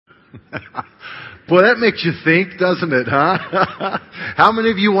Boy, that makes you think, doesn't it, huh? How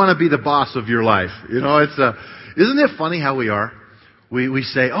many of you want to be the boss of your life? You know, isn't it funny how we are? We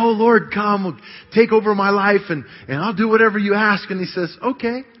say, oh Lord, come, take over my life and I'll do whatever you ask. And He says,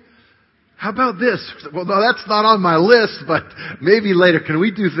 okay. How about this? Well, no, that's not on my list, but maybe later. Can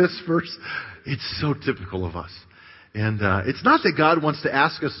we do this first? It's so typical of us. And it's not that God wants to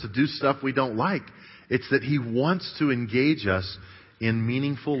ask us to do stuff we don't like. It's that He wants to engage us in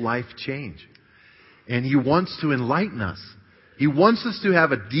meaningful life change. And He wants to enlighten us. He wants us to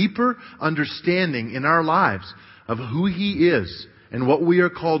have a deeper understanding in our lives of who He is and what we are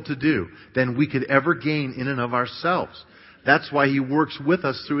called to do than we could ever gain in and of ourselves. That's why He works with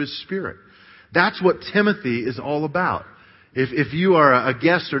us through His Spirit. That's what Timothy is all about. If you are a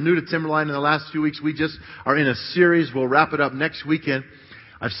guest or new to Timberline in the last few weeks, we just are in a series. We'll wrap it up next weekend.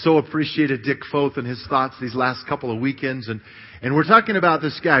 I've so appreciated Dick Foth and his thoughts these last couple of weekends. And we're talking about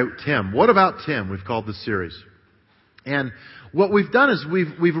this guy, Tim. What about Tim? We've called the series. And what we've done is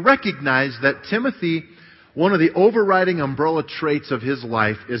we've recognized that Timothy, one of the overriding umbrella traits of his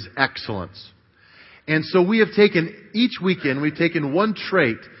life is excellence. And so we have taken, each weekend, we've taken one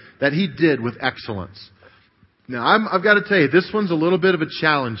trait that he did with excellence. Now, I've got to tell you, this one's a little bit of a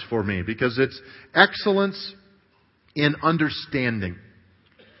challenge for me because it's excellence in understanding.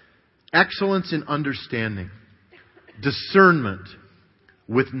 Excellence in understanding. Discernment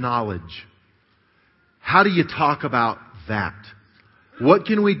with knowledge. How do you talk about that? What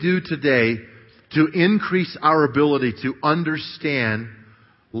can we do today to increase our ability to understand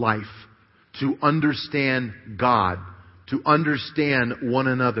life, to understand God, to understand one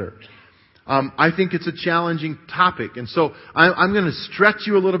another? I think it's a challenging topic. And so I'm going to stretch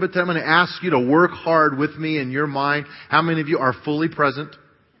you a little bit. I'm going to ask you to work hard with me in your mind. How many of you are fully present?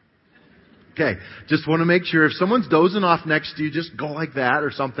 Okay. Just want to make sure if someone's dozing off next to you, just go like that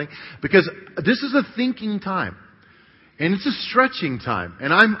or something. Because this is a thinking time. And it's a stretching time.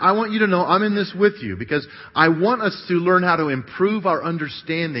 And I want you to know I'm in this with you because I want us to learn how to improve our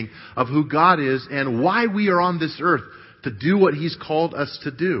understanding of who God is and why we are on this earth to do what He's called us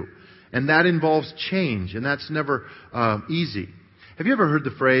to do. And that involves change, and that's never easy. Have you ever heard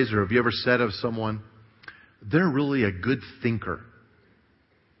the phrase, or have you ever said of someone, they're really a good thinker?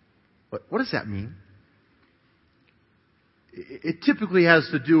 What does that mean? It typically has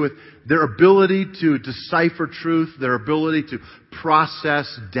to do with their ability to decipher truth, their ability to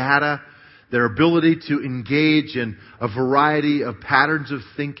process data, their ability to engage in a variety of patterns of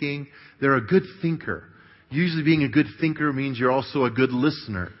thinking. They're a good thinker. Usually being a good thinker means you're also a good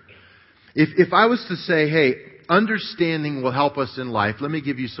listener. If I was to say, hey, understanding will help us in life, let me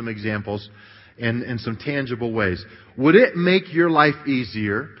give you some examples and some tangible ways. Would it make your life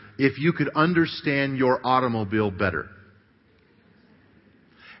easier if you could understand your automobile better?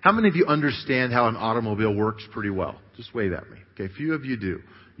 How many of you understand how an automobile works pretty well? Just wave at me. Okay, a few of you do.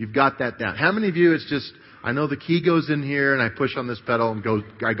 You've got that down. How many of you, it's just, I know the key goes in here and I push on this pedal and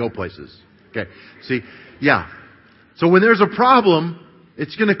I go places. Okay, see, yeah. So when there's a problem,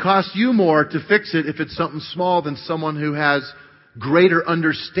 it's going to cost you more to fix it if it's something small than someone who has greater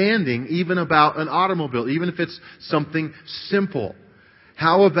understanding even about an automobile, even if it's something simple.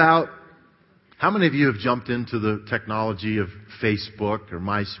 How many of you have jumped into the technology of Facebook or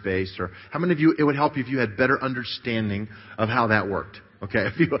MySpace? Or how many of you, it would help you if you had better understanding of how that worked? Okay,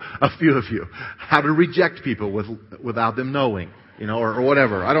 a few of you. How to reject people without them knowing, or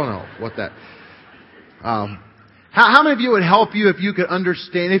whatever. I don't know what that... How many of you would help you if you could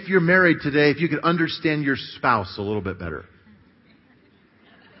understand, if you're married today, if you could understand your spouse a little bit better?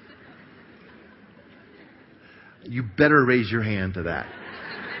 You better raise your hand to that.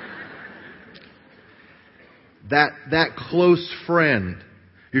 That close friend,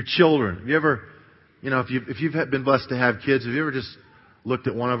 your children. Have you ever, if you've been blessed to have kids, have you ever just looked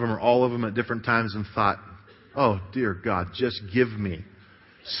at one of them or all of them at different times and thought, oh, dear God, just give me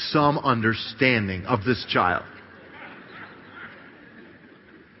some understanding of this child?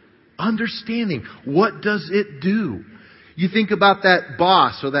 Understanding. What does it do? You think about that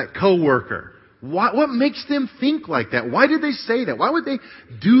boss or that coworker. What makes them think like that? Why did they say that? Why would they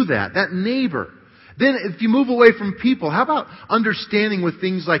do that? That neighbor. Then if you move away from people, how about understanding with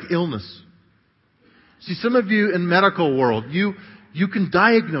things like illness? See, some of you in medical world, you can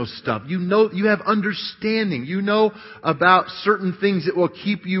diagnose stuff. You have understanding. You know about certain things that will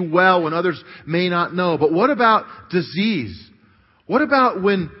keep you well when others may not know. But what about disease? What about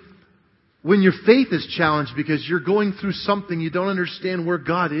when your faith is challenged because you're going through something you don't understand where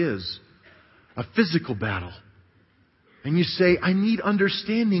God is? A physical battle. And you say, I need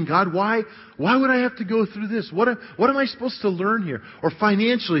understanding, God. Why would I have to go through this? What am I supposed to learn here? Or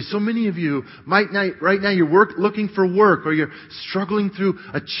financially, so many of you might not, right now you're looking for work, or you're struggling through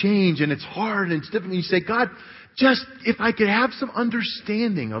a change and it's hard and it's difficult. And you say, God, just if I could have some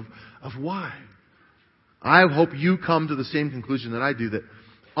understanding of why. I hope you come to the same conclusion that I do, that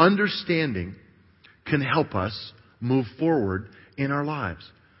understanding can help us move forward in our lives.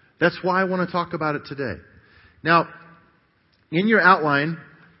 That's why I want to talk about it today. Now, in your outline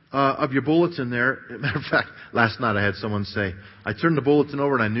of your bulletin there, as a matter of fact, last night I had someone say, I turned the bulletin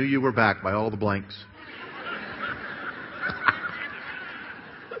over and I knew you were back by all the blanks.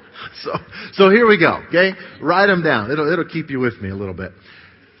 So here we go, okay? Write them down. It'll keep you with me a little bit.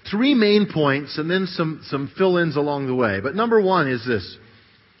 3 main points and then some fill-ins along the way. But number 1 is this.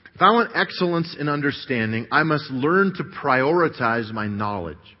 If I want excellence in understanding, I must learn to prioritize my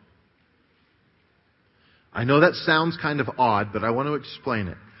knowledge. I know that sounds kind of odd, but I want to explain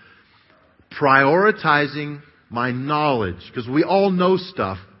it. Prioritizing my knowledge, because we all know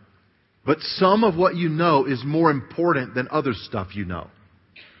stuff, but some of what you know is more important than other stuff you know.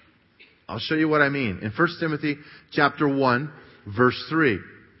 I'll show you what I mean. In 1 Timothy chapter 1, verse 3.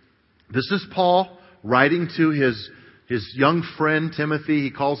 This is Paul writing to his young friend Timothy.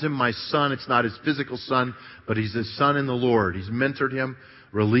 He calls him my son. It's not his physical son, but he's his son in the Lord. He's mentored him,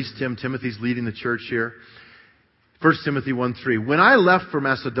 released him. Timothy's leading the church here. 1 Timothy 1:3. When I left for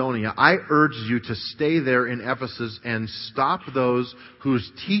Macedonia, I urged you to stay there in Ephesus and stop those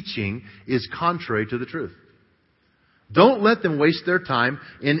whose teaching is contrary to the truth. Don't let them waste their time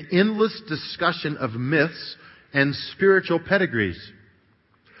in endless discussion of myths and spiritual pedigrees.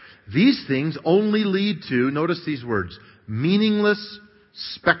 These things only lead to, notice these words, meaningless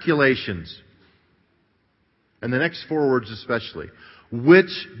speculations. And the next 4 words especially,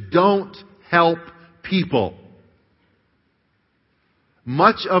 which don't help people.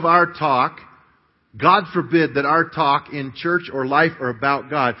 Much of our talk, God forbid that our talk in church or life or about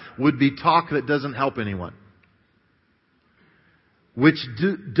God would be talk that doesn't help anyone. Which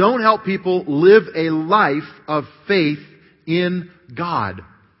don't help people live a life of faith in God.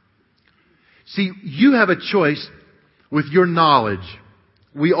 See, you have a choice with your knowledge.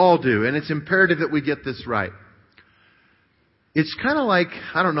 We all do. And it's imperative that we get this right. It's kind of like,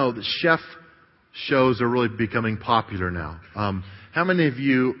 I don't know, the chef shows are really becoming popular now. How many of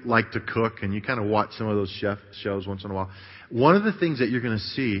you like to cook and you kind of watch some of those chef shows once in a while? One of the things that you're going to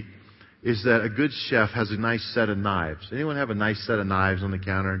see is that a good chef has a nice set of knives. Anyone have a nice set of knives on the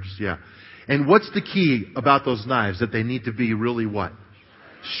counter? Yeah. And what's the key about those knives? That they need to be really what?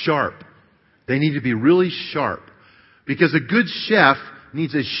 Sharp. They need to be really sharp. Because a good chef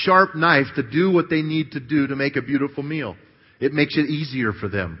needs a sharp knife to do what they need to do to make a beautiful meal. It makes it easier for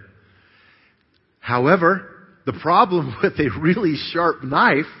them. However, the problem with a really sharp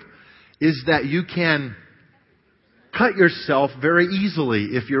knife is that you can cut yourself very easily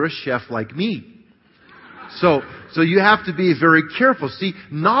if you're a chef like me. So you have to be very careful. See,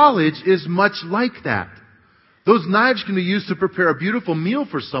 knowledge is much like that. Those knives can be used to prepare a beautiful meal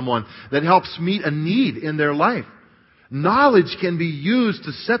for someone that helps meet a need in their life. Knowledge can be used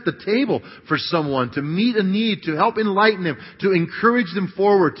to set the table for someone, to meet a need, to help enlighten them, to encourage them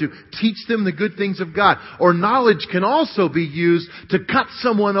forward, to teach them the good things of God. Or knowledge can also be used to cut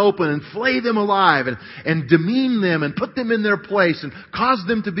someone open and flay them alive and demean them and put them in their place and cause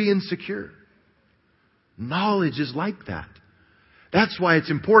them to be insecure. Knowledge is like that. That's why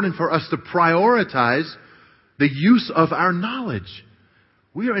it's important for us to prioritize the use of our knowledge.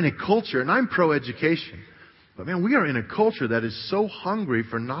 We are in a culture, and I'm pro-education, but man, we are in a culture that is so hungry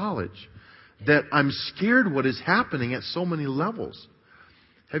for knowledge that I'm scared what is happening at so many levels.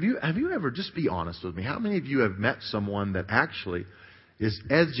 Have you ever, just be honest with me, how many of you have met someone that actually is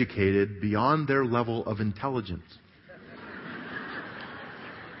educated beyond their level of intelligence?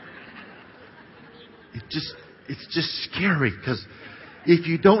 It's just scary, because if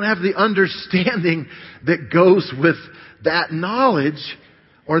you don't have the understanding that goes with that knowledge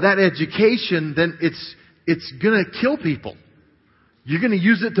or that education, then it's going to kill people. You're going to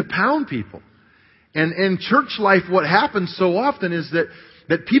use it to pound people. And in church life, what happens so often is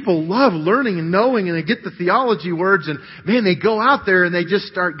that people love learning and knowing, and they get the theology words, and man, they go out there and they just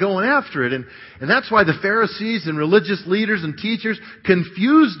start going after it. And that's why the Pharisees and religious leaders and teachers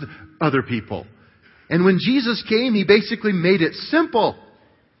confused other people. And when Jesus came, He basically made it simple.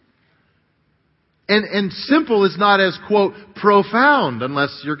 And simple is not as, quote, profound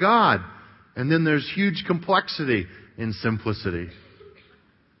unless you're God. And then there's huge complexity in simplicity.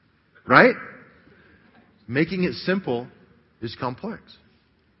 Right? Making it simple is complex.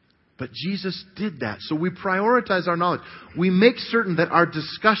 But Jesus did that. So we prioritize our knowledge. We make certain that our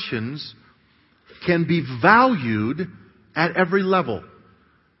discussions can be valued at every level.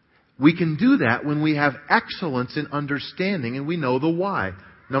 We can do that when we have excellence in understanding and we know the why.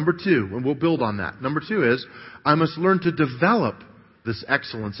 Number 2, and we'll build on that. Number 2 is, I must learn to develop this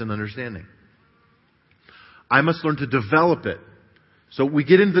excellence in understanding. I must learn to develop it. So we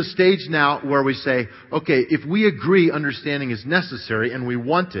get into the stage now where we say, okay, if we agree understanding is necessary and we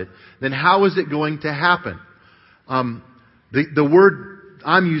want it, then how is it going to happen? The word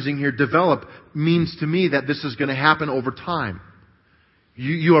I'm using here, develop, means to me that this is going to happen over time.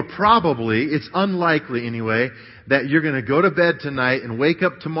 You are probably, it's unlikely anyway, that you're going to go to bed tonight and wake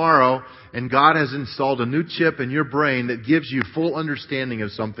up tomorrow and God has installed a new chip in your brain that gives you full understanding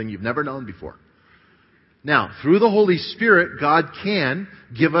of something you've never known before. Now, through the Holy Spirit, God can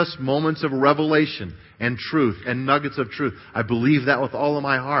give us moments of revelation and truth and nuggets of truth. I believe that with all of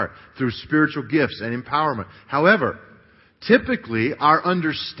my heart through spiritual gifts and empowerment. However, typically, our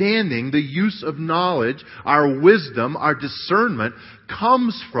understanding, the use of knowledge, our wisdom, our discernment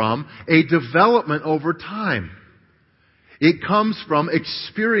comes from a development over time. It comes from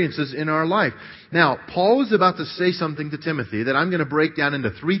experiences in our life. Now, Paul is about to say something to Timothy that I'm going to break down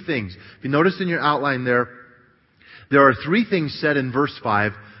into 3 things. If you notice in your outline there are 3 things said in verse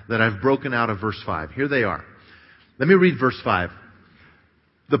 5 that I've broken out of verse 5. Here they are. Let me read verse 5.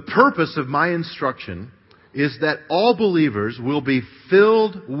 The purpose of my instruction is that all believers will be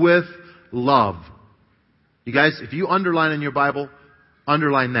filled with love. You guys, if you underline in your Bible,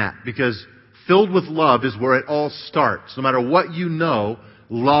 underline that. Because filled with love is where it all starts. No matter what you know,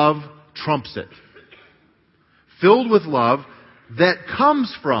 love trumps it. Filled with love that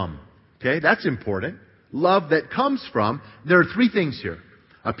comes from. Okay, that's important. Love that comes from. There are 3 things here.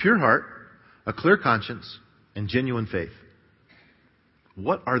 A pure heart, a clear conscience, and genuine faith.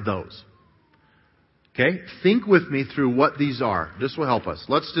 What are those? Okay, think with me through what these are. This will help us.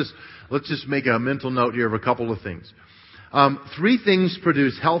 Let's just make a mental note here of a couple of things. 3 things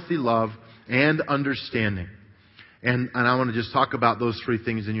produce healthy love and understanding. And I want to just talk about those 3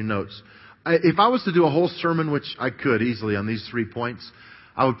 things in your notes. If I was to do a whole sermon, which I could easily on these 3 points,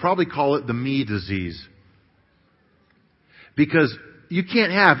 I would probably call it the me disease. Because you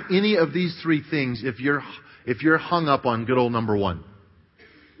can't have any of these 3 things if you're hung up on good old number 1.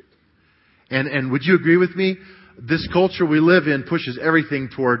 And would you agree with me? This culture we live in pushes everything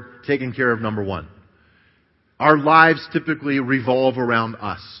toward taking care of number 1. Our lives typically revolve around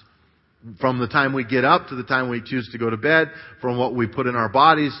us. From the time we get up to the time we choose to go to bed, from what we put in our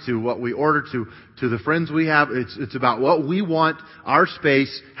bodies to what we order to the friends we have. It's about what we want, our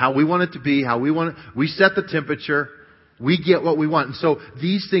space, how we want it to be, how we want it. We set the temperature. We get what we want. And so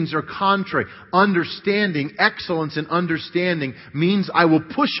these things are contrary. Understanding, excellence in understanding means I will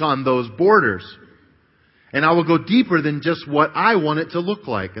push on those borders. And I will go deeper than just what I want it to look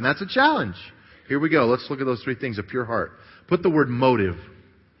like. And that's a challenge. Here we go. Let's look at those 3 things. A pure heart. Put the word motive.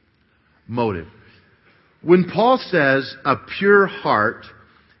 Motive. When Paul says a pure heart,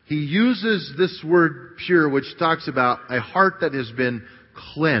 he uses this word pure, which talks about a heart that has been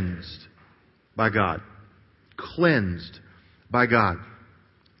cleansed by God. Cleansed by God.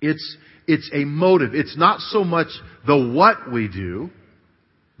 It's a motive. It's not so much the what we do,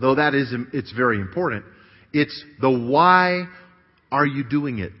 though it's very important. It's the why are you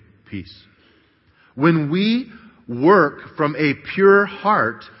doing it piece. When we work from a pure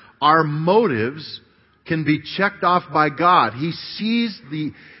heart, our motives can be checked off by God. He sees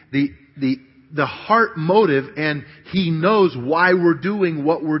the heart motive and He knows why we're doing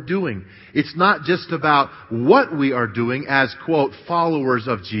what we're doing. It's not just about what we are doing as, quote, followers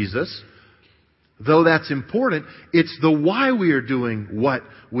of Jesus. Though that's important, it's the why we are doing what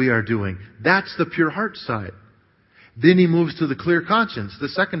we are doing. That's the pure heart side. Then he moves to the clear conscience. The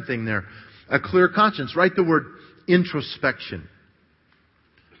second thing there, a clear conscience. Write the word introspection.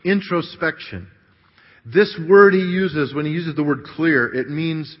 Introspection. This word he uses, when he uses the word clear, it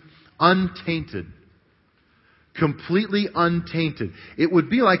means untainted. Completely untainted. It would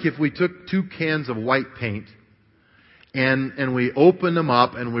be like if we took 2 cans of white paint and we opened them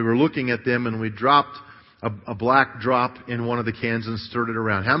up and we were looking at them and we dropped a black drop in one of the cans and stirred it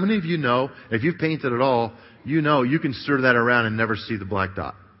around. How many of you know, if you've painted at all, you know you can stir that around and never see the black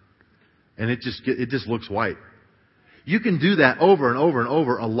dot. And it just looks white. You can do that over and over and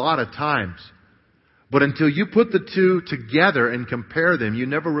over a lot of times. But until you put the 2 together and compare them, you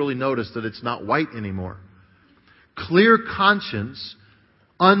never really notice that it's not white anymore. Clear conscience,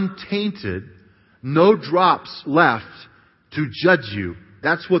 untainted, no drops left to judge you.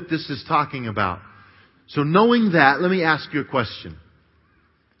 That's what this is talking about. So knowing that, let me ask you a question.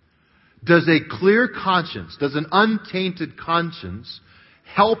 Does a clear conscience, does an untainted conscience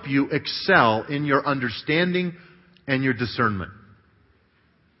help you excel in your understanding and your discernment?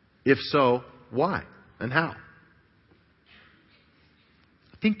 If so, why and how?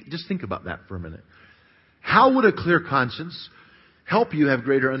 Just think about that for a minute. How would a clear conscience help you have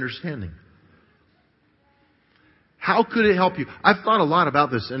greater understanding? How could it help you? I've thought a lot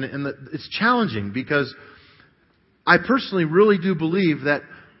about this, and it's challenging because I personally really do believe that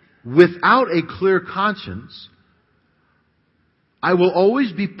without a clear conscience, I will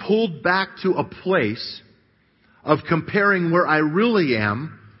always be pulled back to a place of comparing where I really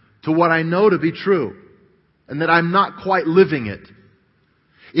am to what I know to be true, and that I'm not quite living it.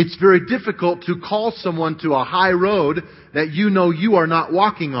 It's very difficult to call someone to a high road that you know you are not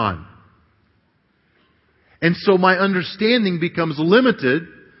walking on. And so my understanding becomes limited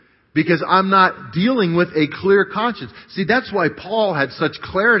because I'm not dealing with a clear conscience. See, that's why Paul had such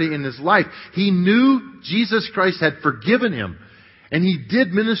clarity in his life. He knew Jesus Christ had forgiven him. And he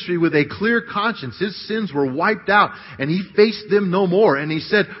did ministry with a clear conscience. His sins were wiped out and he faced them no more. And he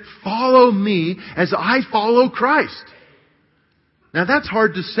said, "Follow me as I follow Christ." Now that's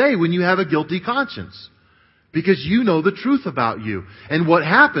hard to say when you have a guilty conscience, because you know the truth about you. And what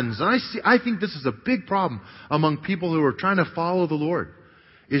happens, and I think this is a big problem among people who are trying to follow the Lord,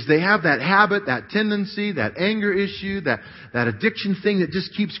 is they have that habit, that tendency, that anger issue, that addiction thing that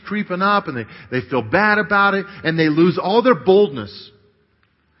just keeps creeping up, and they feel bad about it, and they lose all their boldness.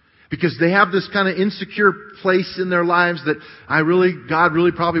 Because they have this kind of insecure place in their lives that God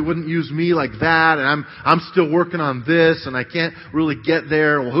really probably wouldn't use me like that, and I'm still working on this, and I can't really get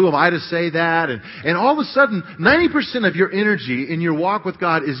there. Well, who am I to say that? And all of a sudden, 90% of your energy in your walk with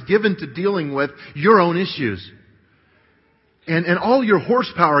God is given to dealing with your own issues. And all your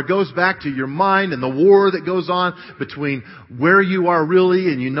horsepower goes back to your mind and the war that goes on between where you are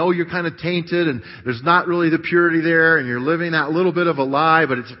really, and you know you're kind of tainted and there's not really the purity there, and you're living that little bit of a lie,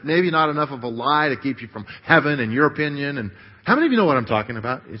 but it's maybe not enough of a lie to keep you from heaven in your opinion. And how many of you know what I'm talking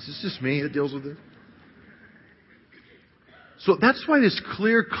about? It's just me that deals with it. So that's why this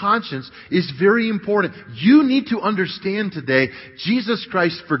clear conscience is very important. You need to understand today, Jesus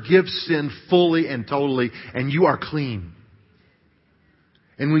Christ forgives sin fully and totally, and you are clean.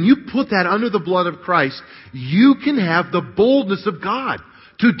 And when you put that under the blood of Christ, you can have the boldness of God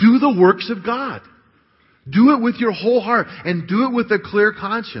to do the works of God. Do it with your whole heart and do it with a clear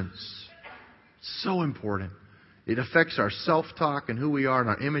conscience. So important. It affects our self-talk and who we are and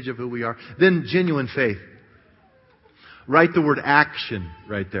our image of who we are. Then genuine faith. Write the word action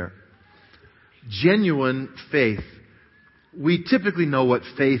right there. Genuine faith. We typically know what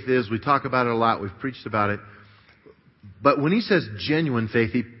faith is. We talk about it a lot. We've preached about it. But when he says genuine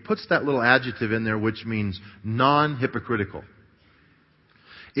faith, he puts that little adjective in there which means non-hypocritical.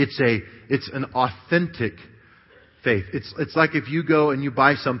 It's an authentic faith. It's like if you go and you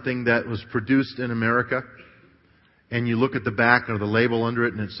buy something that was produced in America and you look at the back or the label under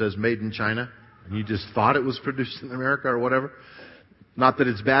it and it says made in China, and you just thought it was produced in America or whatever. Not that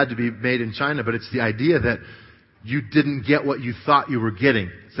it's bad to be made in China, but it's the idea that you didn't get what you thought you were getting.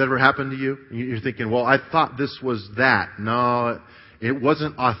 Has that ever happened to you? You're thinking, well, I thought this was that. No, it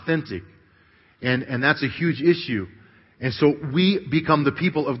wasn't authentic. And that's a huge issue. And so we become the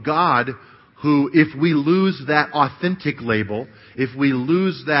people of God who, if we lose that authentic label, if we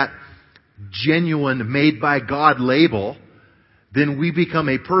lose that genuine, made by God label, then we become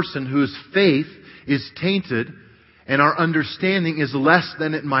a person whose faith is tainted and our understanding is less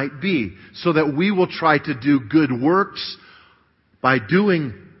than it might be, so that we will try to do good works by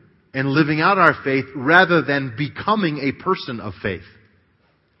doing and living out our faith rather than becoming a person of faith.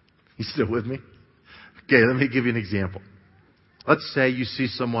 You still with me? Okay, let me give you an example. Let's say you see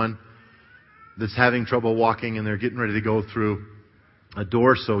someone that's having trouble walking and they're getting ready to go through a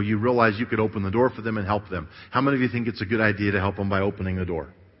door, so you realize you could open the door for them and help them. How many of you think it's a good idea to help them by opening the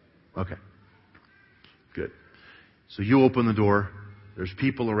door? Okay. Good. So you open the door. There's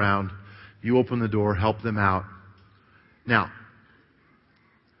people around. You open the door, help them out. Now,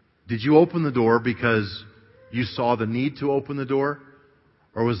 did you open the door because you saw the need to open the door?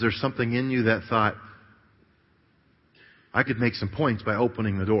 Or was there something in you that thought, I could make some points by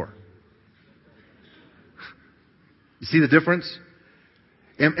opening the door? You see the difference?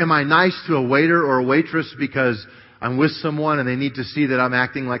 Am I nice to a waiter or a waitress because I'm with someone and they need to see that I'm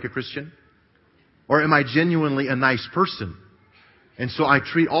acting like a Christian? Or am I genuinely a nice person? And so I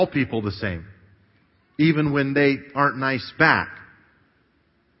treat all people the same, even when they aren't nice back.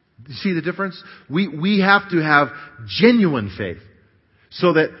 You see the difference? We have to have genuine faith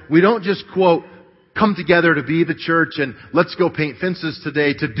so that we don't just quote come together to be the church and let's go paint fences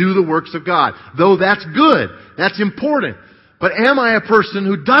today to do the works of God. Though that's good. That's important. But am I a person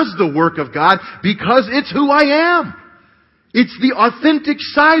who does the work of God because it's who I am? It's the authentic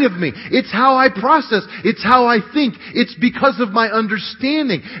side of me. It's how I process. It's how I think. It's because of my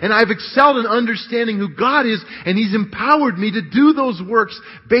understanding. And I've excelled in understanding who God is, and He's empowered me to do those works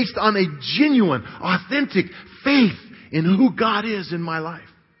based on a genuine, authentic faith in who God is in my life.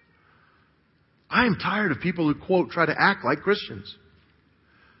 I am tired of people who, quote, try to act like Christians.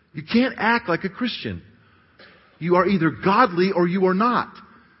 You can't act like a Christian. You are either godly or you are not.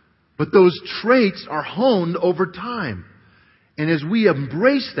 But those traits are honed over time. And as we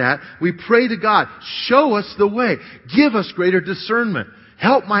embrace that, we pray to God, show us the way. Give us greater discernment.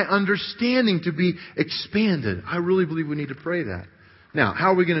 Help my understanding to be expanded. I really believe we need to pray that. Now,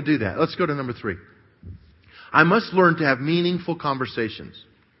 how are we going to do that? Let's go to number 3. I must learn to have meaningful conversations.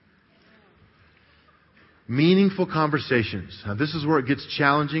 Meaningful conversations. Now, this is where it gets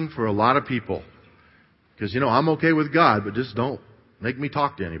challenging for a lot of people. Because, I'm okay with God, but just don't make me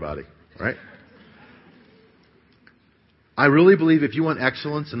talk to anybody. Right? I really believe if you want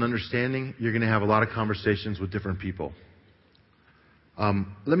excellence and understanding, you're going to have a lot of conversations with different people.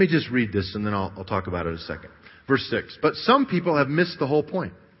 Let me just read this and then I'll talk about it in a second. Verse 6. But some people have missed the whole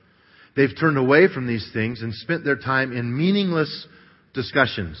point. They've turned away from these things and spent their time in meaningless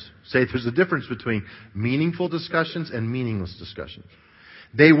discussions. Say there's a difference between meaningful discussions and meaningless discussions.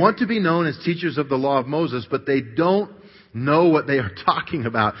 They want to be known as teachers of the law of Moses, but they don't know what they are talking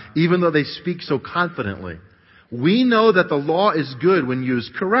about, even though they speak so confidently. We know that the law is good when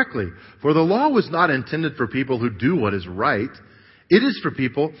used correctly. For the law was not intended for people who do what is right. It is for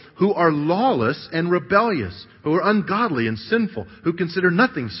people who are lawless and rebellious, who are ungodly and sinful, who consider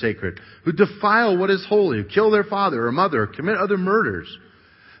nothing sacred, who defile what is holy, who kill their father or mother, or commit other murders.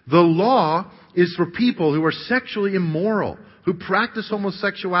 The law is for people who are sexually immoral, who practice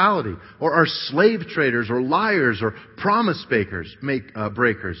homosexuality, or are slave traders, or liars, or promise breakers,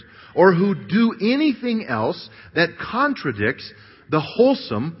 or who do anything else that contradicts the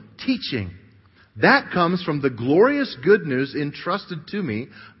wholesome teaching. That comes from the glorious good news entrusted to me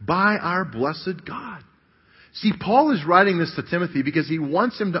by our blessed God. See, Paul is writing this to Timothy because he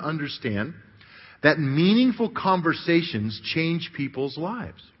wants him to understand that meaningful conversations change people's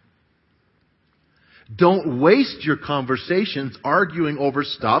lives. Don't waste your conversations arguing over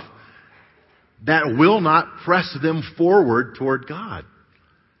stuff that will not press them forward toward God.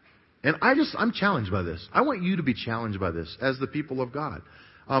 And I'm challenged by this. I want you to be challenged by this as the people of God.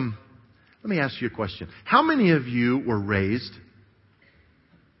 Let me ask you a question. How many of you were raised?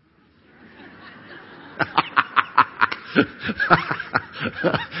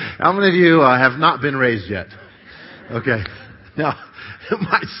 How many of you have not been raised yet? Okay. Now, it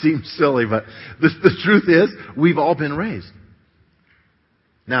might seem silly, but the truth is, we've all been raised.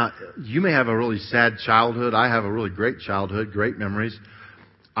 Now, you may have a really sad childhood. I have a really great childhood, great memories.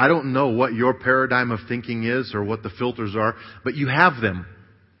 I don't know what your paradigm of thinking is or what the filters are, but you have them.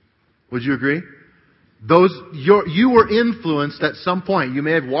 Would you agree? You were influenced at some point. You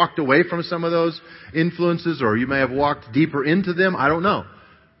may have walked away from some of those influences, or you may have walked deeper into them. I don't know.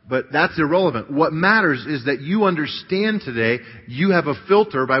 But that's irrelevant. What matters is that you understand today you have a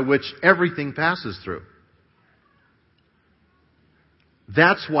filter by which everything passes through.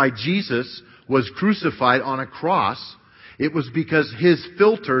 That's why Jesus was crucified on a cross. It was because His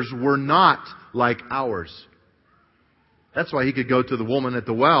filters were not like ours. That's why He could go to the woman at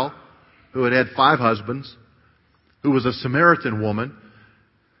the well who had 5 husbands, who was a Samaritan woman,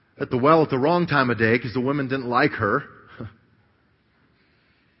 at the well at the wrong time of day because the women didn't like her.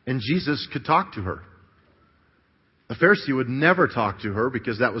 And Jesus could talk to her. A Pharisee would never talk to her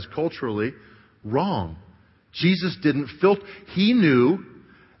because that was culturally wrong. Jesus didn't filter. He knew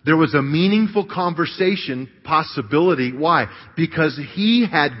there was a meaningful conversation possibility. Why? Because He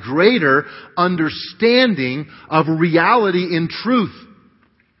had greater understanding of reality in truth.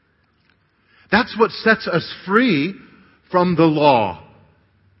 That's what sets us free from the law.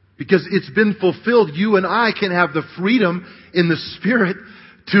 Because it's been fulfilled. You and I can have the freedom in the Spirit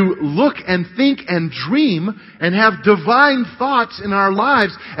to look and think and dream and have divine thoughts in our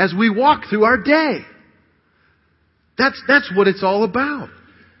lives as we walk through our day. That's what it's all about.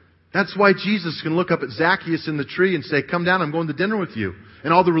 That's why Jesus can look up at Zacchaeus in the tree and say, "Come down, I'm going to dinner with you."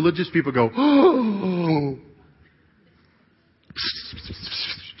 And all the religious people go, "Oh."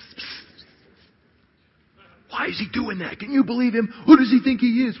 Why is he doing that? Can you believe him? Who does he think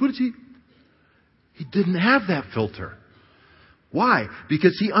he is? He didn't have that filter. Why?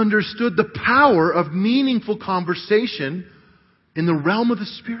 Because he understood the power of meaningful conversation in the realm of the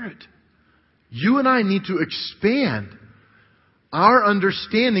Spirit. You and I need to expand our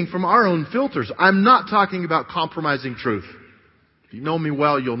understanding from our own filters. I'm not talking about compromising truth. If you know me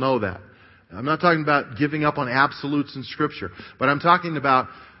well, you'll know that. I'm not talking about giving up on absolutes in Scripture. But I'm talking about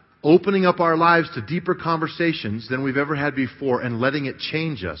opening up our lives to deeper conversations than we've ever had before and letting it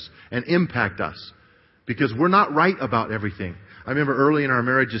change us and impact us. Because we're not right about everything. I remember early in our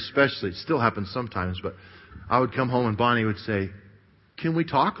marriage especially, it still happens sometimes, but I would come home and Bonnie would say, "Can we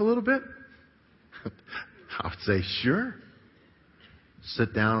talk a little bit?" I would say, "Sure."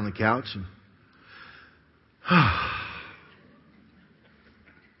 Sit down on the couch and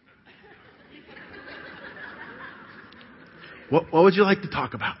What would you like to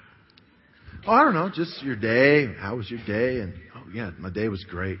talk about? "Oh, I don't know, just your day. How was your day?" And, "Oh yeah, my day was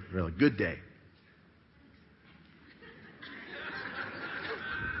great. Really good day."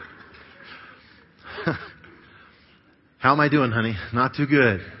 "How am I doing, honey?" "Not too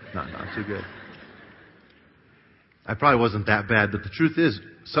good." Not too good. I probably wasn't that bad, but the truth is,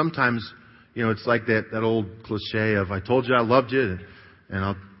 sometimes, it's like that old cliche of, "I told you I loved you,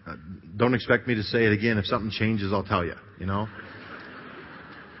 and don't expect me to say it again. If something changes, I'll tell you,"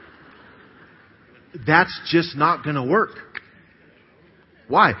 That's just not going to work.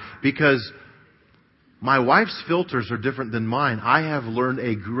 Why? Because my wife's filters are different than mine. I have learned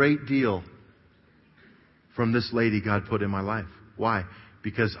a great deal from this lady God put in my life. Why?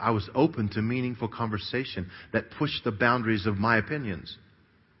 Because I was open to meaningful conversation that pushed the boundaries of my opinions.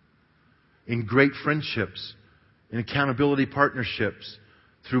 In great friendships, in accountability partnerships,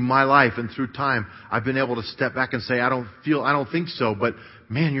 through my life and through time, I've been able to step back and say, I don't think so, but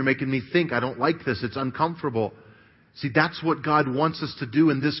man, you're making me think. I don't like this. It's uncomfortable. See, that's what God wants us to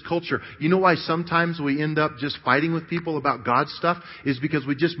do in this culture. You know why sometimes we end up just fighting with people about God's stuff? Is because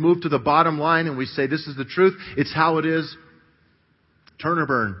we just move to the bottom line and we say, this is the truth. It's how it is. Turn or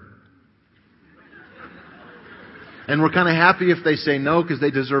burn. And we're kind of happy if they say no because they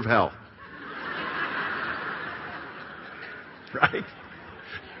deserve hell. Right?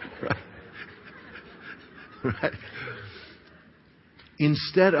 Right?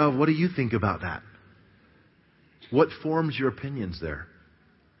 Instead of, what do you think about that? What forms your opinions there?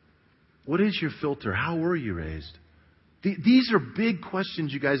 What is your filter? How were you raised? These are big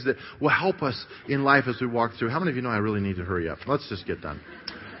questions, you guys, that will help us in life as we walk through. How many of you know I really need to hurry up? Let's just get done.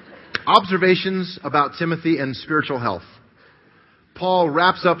 Observations about Timothy and spiritual health. Paul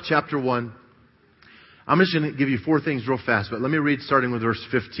wraps up chapter 1. I'm just going to give you 4 things real fast, but let me read starting with verse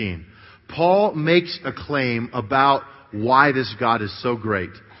 15. Paul makes a claim about why this God is so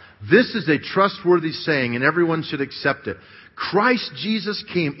great. This is a trustworthy saying, and everyone should accept it. Christ Jesus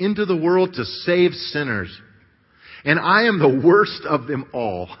came into the world to save sinners. And I am the worst of them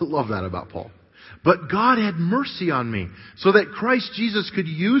all. I love that about Paul. But God had mercy on me, so that Christ Jesus could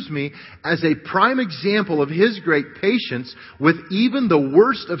use me as a prime example of His great patience with even the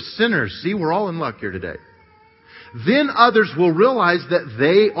worst of sinners. See, we're all in luck here today. Then others will realize that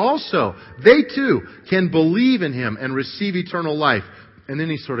they too, can believe in Him and receive eternal life. And then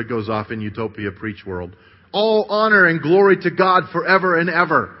he sort of goes off in Utopia preach world. All honor and glory to God forever and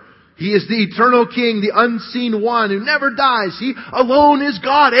ever. He is the eternal King, the unseen one who never dies. He alone is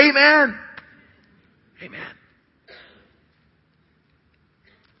God. Amen. Amen.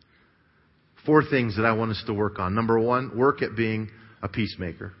 4 things that I want us to work on. Number 1, work at being a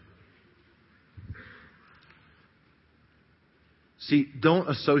peacemaker. See, don't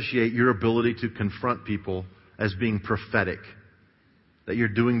associate your ability to confront people as being prophetic. That you're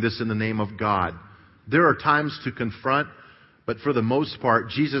doing this in the name of God. There are times to confront, but for the most part,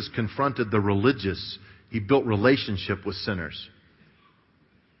 Jesus confronted the religious. He built relationship with sinners.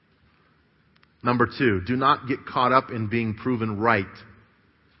 Number 2, do not get caught up in being proven right.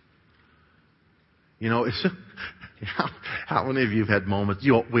 How many of you have had moments,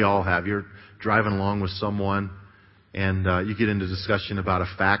 we all have, you're driving along with someone and you get into discussion about a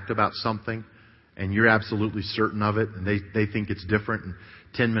fact about something and you're absolutely certain of it and they think it's different and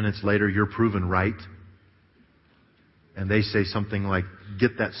 10 minutes later you're proven right. And they say something like,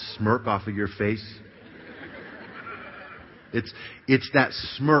 get that smirk off of your face. It's that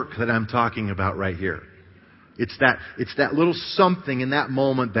smirk that I'm talking about right here. It's that little something in that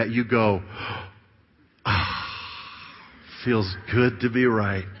moment that you go, feels good to be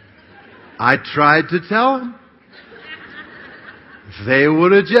right. I tried to tell them. If they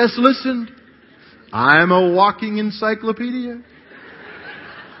would have just listened. I'm a walking encyclopedia.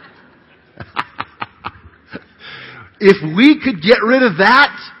 If we could get rid of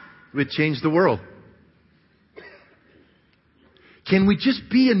that, we'd change the world. Can we just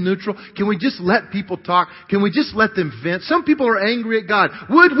be in neutral? Can we just let people talk? Can we just let them vent? Some people are angry at God.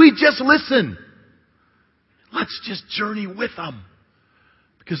 Would we just listen? Let's just journey with them.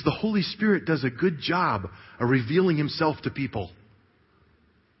 Because the Holy Spirit does a good job of revealing Himself to people.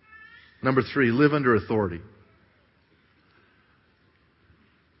 Number 3, live under authority.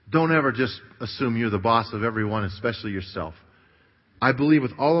 Don't ever just assume you're the boss of everyone, especially yourself. I believe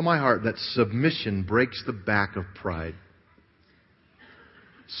with all of my heart that submission breaks the back of pride.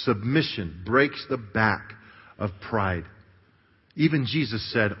 Submission breaks the back of pride. Even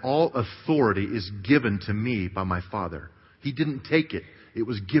Jesus said, all authority is given to me by my Father. He didn't take it. It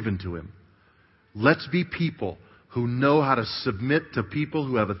was given to Him. Let's be people who know how to submit to people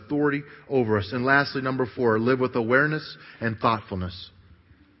who have authority over us. And lastly, number 4, live with awareness and thoughtfulness.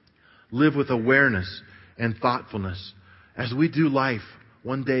 Live with awareness and thoughtfulness. As we do life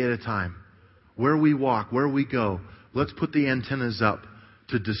one day at a time, where we walk, where we go, let's put the antennas up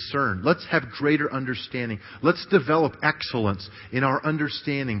to discern. Let's have greater understanding. Let's develop excellence in our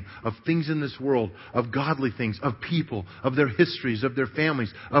understanding of things in this world, of godly things, of people, of their histories, of their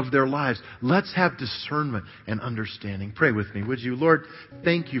families, of their lives. Let's have discernment and understanding. Pray with me, would you? Lord,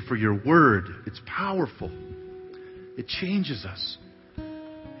 thank You for Your Word. It's powerful. It changes us.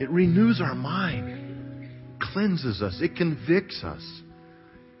 It renews our mind. Cleanses us. It convicts us.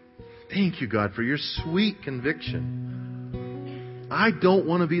 Thank You, God, for Your sweet conviction. I don't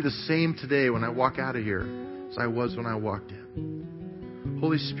want to be the same today when I walk out of here as I was when I walked in.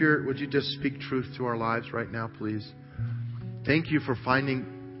 Holy Spirit, would You just speak truth to our lives right now, please? Thank You for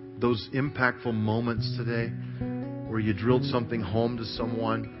finding those impactful moments today where You drilled something home to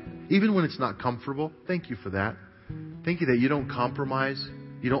someone, even when it's not comfortable. Thank You for that. Thank You that You don't compromise.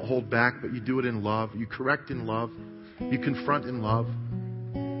 You don't hold back, but You do it in love. You correct in love. You confront in love.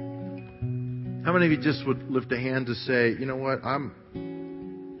 How many of you just would lift a hand to say, you know what,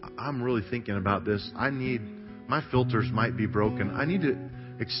 I'm really thinking about this. My filters might be broken. I need to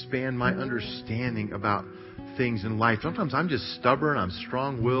expand my understanding about things in life. Sometimes I'm just stubborn. I'm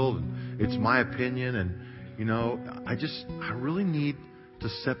strong-willed. And it's my opinion. And, I really need to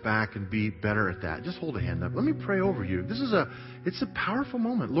step back and be better at that. Just hold a hand up. Let me pray over you. It's a powerful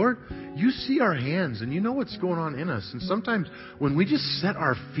moment. Lord, You see our hands and You know what's going on in us. And sometimes when we just set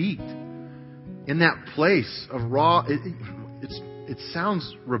our feet in that place of raw, it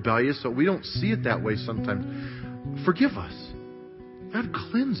sounds rebellious, so we don't see it that way sometimes. Forgive us. God,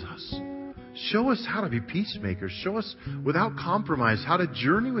 cleanse us. Show us how to be peacemakers. Show us without compromise how to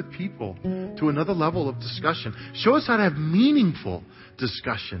journey with people to another level of discussion. Show us how to have meaningful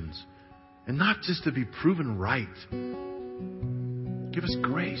discussions and not just to be proven right. Give us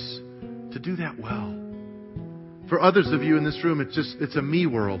grace to do that well. For others of you in this room, it's a me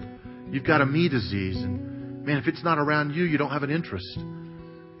world. You've got a me disease. And man, if it's not around you, you don't have an interest.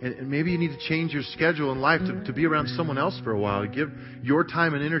 And maybe you need to change your schedule in life to be around someone else for a while. To give your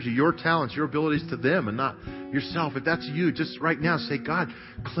time and energy, your talents, your abilities to them and not yourself. If that's you, just right now say, God,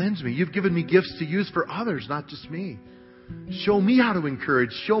 cleanse me. You've given me gifts to use for others, not just me. Show me how to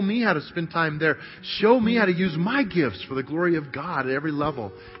encourage. Show me how to spend time there. Show me how to use my gifts for the glory of God at every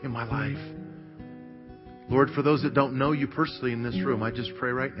level in my life. Lord, for those that don't know You personally in this room, I just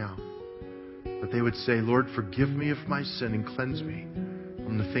pray right now that they would say, Lord, forgive me of my sin and cleanse me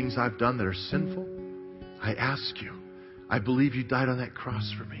from the things I've done that are sinful. I ask You. I believe You died on that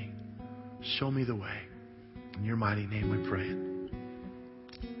cross for me. Show me the way. In Your mighty name we pray.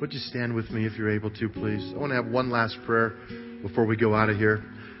 Would you stand with me if you're able to, please? I want to have one last prayer before we go out of here.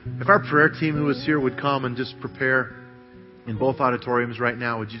 If our prayer team who is here would come and just prepare in both auditoriums right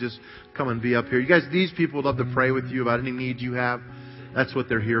now, would you just come and be up here? You guys, these people would love to pray with you about any need you have. That's what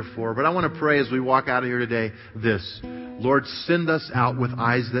they're here for. But I want to pray as we walk out of here today this. Lord, send us out with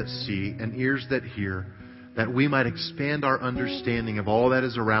eyes that see and ears that hear, that we might expand our understanding of all that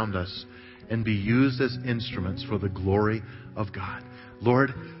is around us and be used as instruments for the glory of God.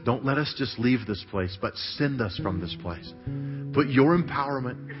 Lord, don't let us just leave this place, but send us from this place. Put Your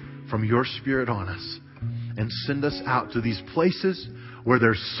empowerment from Your Spirit on us and send us out to these places where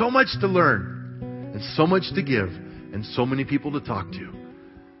there's so much to learn and so much to give and so many people to talk to.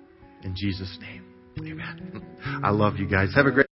 In Jesus' name, amen. I love you guys. Have a great